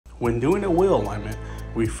When doing a wheel alignment,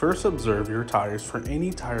 we first observe your tires for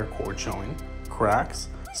any tire cord showing, cracks,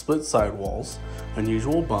 split sidewalls,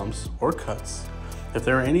 unusual bumps, or cuts. If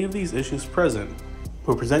there are any of these issues present,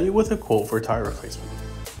 we'll present you with a quote for tire replacement.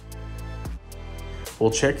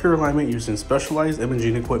 We'll check your alignment using specialized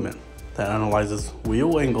imaging equipment that analyzes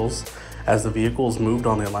wheel angles as the vehicle is moved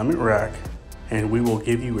on the alignment rack, and we will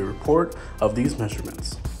give you a report of these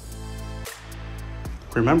measurements.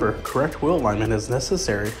 Remember, correct wheel alignment is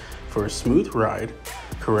necessary for a smooth ride,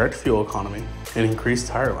 correct fuel economy, and increased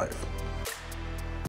tire life.